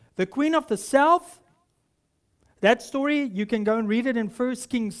 The queen of the south, that story, you can go and read it in 1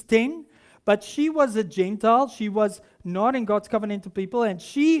 Kings 10, but she was a Gentile. She was not in God's covenantal people, and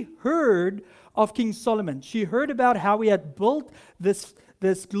she heard of King Solomon. She heard about how he had built this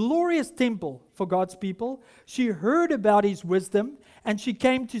glorious temple for God's people. She heard about his wisdom, and she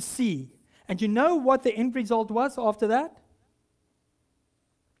came to see. And you know what the end result was after that?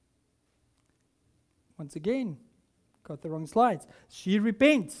 Once again, got the wrong slides. She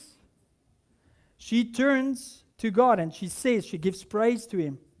repents. She turns to God, and she gives praise to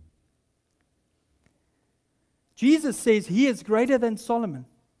him. Jesus says he is greater than Solomon.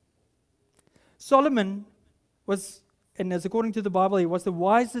 Solomon was, and as according to the Bible, he was the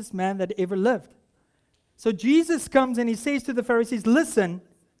wisest man that ever lived. So Jesus comes and he says to the Pharisees, listen,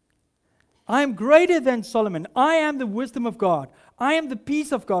 I am greater than Solomon. I am the wisdom of God. I am the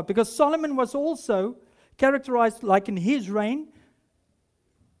peace of God. Because Solomon was also characterized, like in his reign,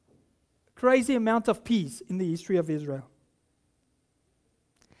 crazy amount of peace in the history of Israel.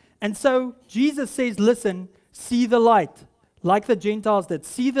 And so Jesus says, listen, see the light, like the Gentiles did.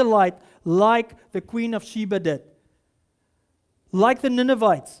 See the light, like the Queen of Sheba did. Like the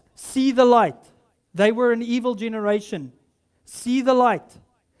Ninevites, see the light. They were an evil generation. See the light.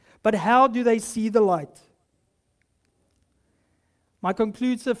 But how do they see the light? My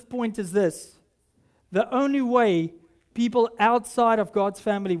conclusive point is this. The only way people outside of God's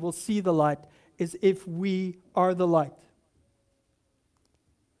family will see the light is if we are the light.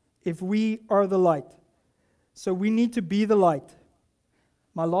 If we are the light. So we need to be the light.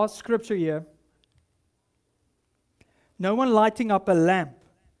 My last scripture here. No one lighting up a lamp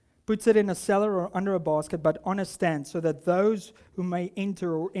puts it in a cellar or under a basket, but on a stand, so that those who may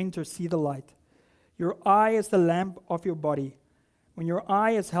enter see the light. Your eye is the lamp of your body. When your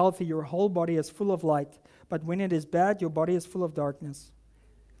eye is healthy, your whole body is full of light. But when it is bad, your body is full of darkness.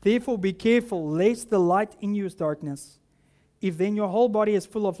 Therefore be careful, lest the light in you is darkness. If then your whole body is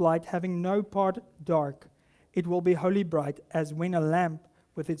full of light, having no part dark, it will be wholly bright, as when a lamp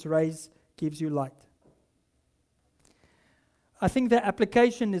with its rays gives you light. I think the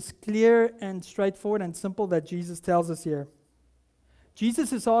application is clear and straightforward and simple that Jesus tells us here.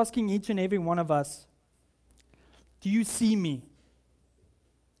 Jesus is asking each and every one of us, do you see me?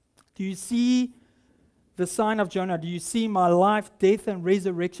 Do you see the sign of Jonah? Do you see my life, death, and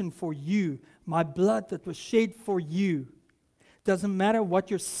resurrection for you? My blood that was shed for you. Doesn't matter what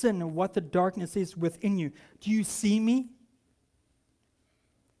your sin or what the darkness is within you. Do you see me?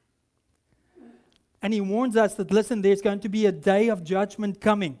 And he warns us that, listen, there's going to be a day of judgment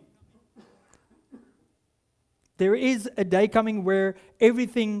coming. There is a day coming where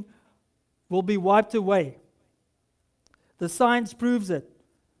everything will be wiped away. The science proves it.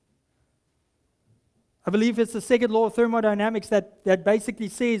 I believe it's the second law of thermodynamics that basically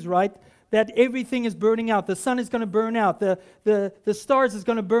says, right, that everything is burning out. The sun is going to burn out. The stars is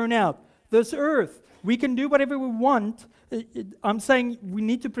going to burn out. This earth, we can do whatever we want. I'm saying we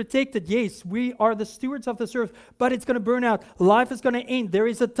need to protect it. Yes, we are the stewards of this earth, but it's going to burn out. Life is going to end. There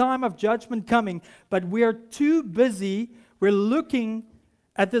is a time of judgment coming, but we are too busy. We're looking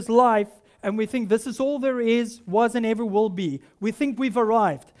at this life, and we think this is all there is, was, and ever will be. We think we've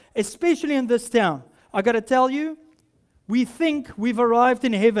arrived, especially in this town. I got to tell you, we think we've arrived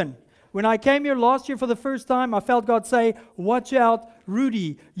in heaven. When I came here last year for the first time, I felt God say, watch out,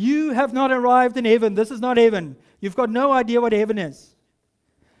 Rudy, you have not arrived in heaven. This is not heaven. You've got no idea what heaven is.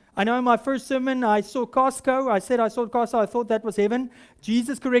 I know in my first sermon, I saw Costco. I said I saw Costco. I thought that was heaven.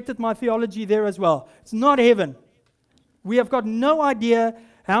 Jesus corrected my theology there as well. It's not heaven. We have got no idea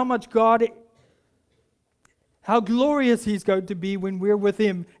how much God, how glorious He's going to be when we're with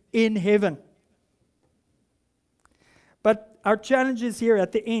Him in heaven. But our challenge is here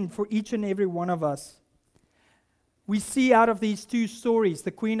at the end for each and every one of us. We see out of these two stories,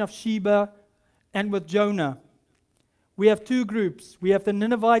 the Queen of Sheba and with Jonah, we have two groups. We have the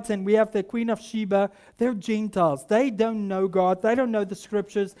Ninevites and we have the Queen of Sheba. They're Gentiles. They don't know God. They don't know the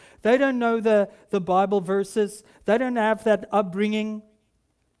scriptures. They don't know the Bible verses. They don't have that upbringing.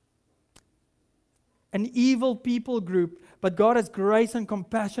 An evil people group, but God has grace and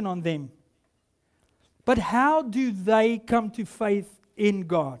compassion on them. But how do they come to faith in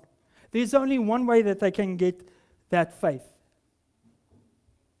God? There's only one way that they can get that faith.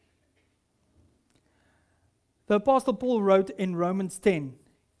 The Apostle Paul wrote in Romans 10,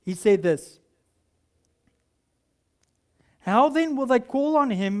 he said this, how then will they call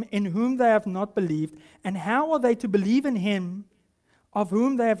on him in whom they have not believed? And how are they to believe in him of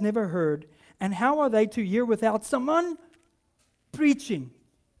whom they have never heard? And how are they to hear without someone preaching?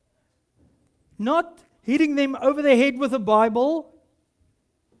 Not hitting them over the head with a Bible,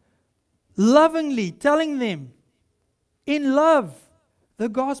 lovingly telling them in love the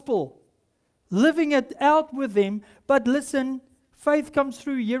gospel, living it out with them. But listen, faith comes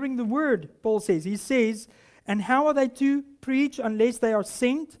through hearing the word, Paul says. He says, and how are they to preach unless they are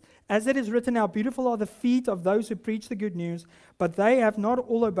sent? As it is written, how beautiful are the feet of those who preach the good news, but they have not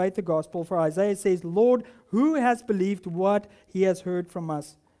all obeyed the gospel. For Isaiah says, Lord, who has believed what he has heard from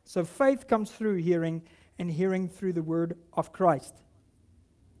us? So faith comes through hearing, and hearing through the word of Christ.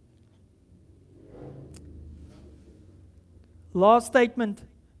 Last statement,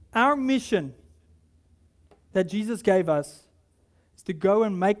 our mission that Jesus gave us is to go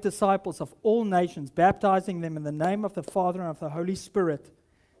and make disciples of all nations, baptizing them in the name of the Father and of the Holy Spirit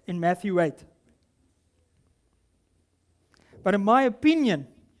in Matthew 8. But in my opinion,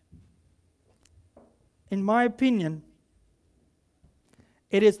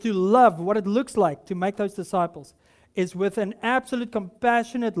 It is to love. What it looks like to make those disciples is with an absolute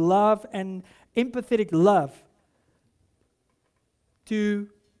compassionate love and empathetic love to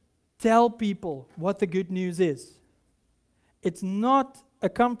tell people what the good news is. It's not a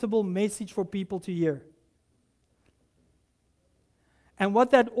comfortable message for people to hear. And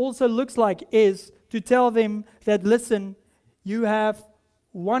what that also looks like is to tell them that, listen, you have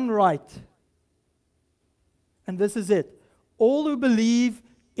one right. And this is it. All who believe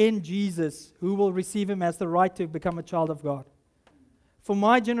in Jesus, who will receive him, as the right to become a child of God. For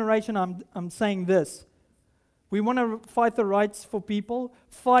my generation, I'm saying this. We want to fight the rights for people.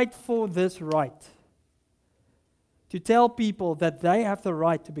 Fight for this right. To tell people that they have the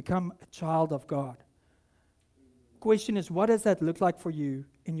right to become a child of God. Question is, what does that look like for you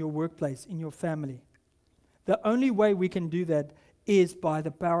in your workplace, in your family? The only way we can do that is by the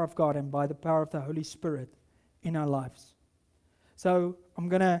power of God and by the power of the Holy Spirit in our lives. So I'm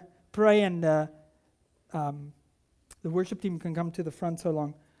going to pray, and the worship team can come to the front so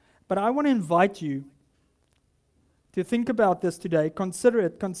long. But I want to invite you to think about this today. Consider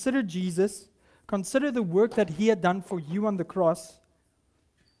it. Consider Jesus. Consider the work that he had done for you on the cross.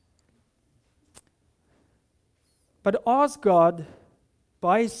 But ask God,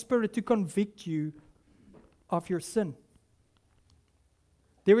 by his Spirit, to convict you of your sin.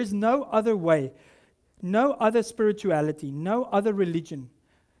 There is no other way, no other spirituality, no other religion.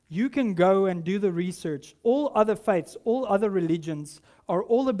 You can go and do the research. All other faiths, all other religions are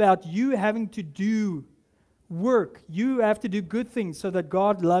all about you having to do work. You have to do good things so that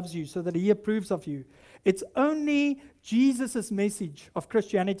God loves you, so that he approves of you. It's only Jesus' message of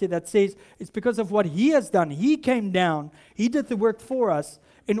Christianity that says it's because of what he has done. He came down. He did the work for us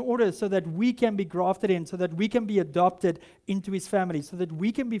in order so that we can be grafted in, so that we can be adopted into his family, so that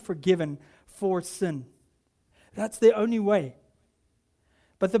we can be forgiven for sin. That's the only way.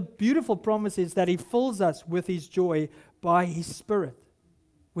 But the beautiful promise is that he fills us with his joy by his Spirit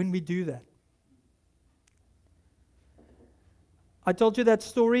when we do that. I told you that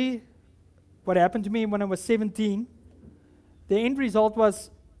story, what happened to me when I was 17. The end result was,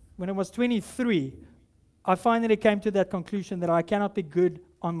 when I was 23, I finally came to that conclusion that I cannot be good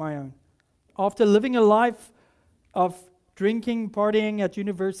on my own. After living a life of drinking, partying at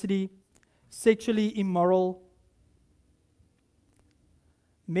university, sexually immoral,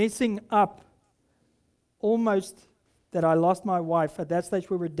 messing up, almost that I lost my wife. At that stage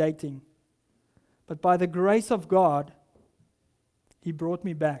we were dating. But by the grace of God, he brought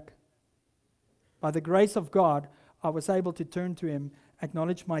me back. By the grace of God, I was able to turn to him,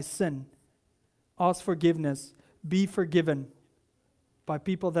 acknowledge my sin, ask forgiveness, be forgiven by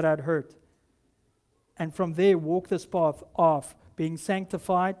people that I'd hurt. And from there, walk this path of being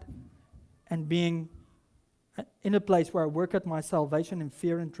sanctified and being in a place where I work at my salvation in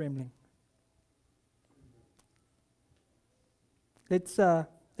fear and trembling. Let's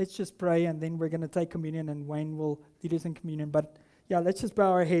just pray, and then we're going to take communion, and Wayne will lead us in communion. But yeah, let's just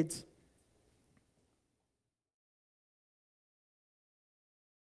bow our heads.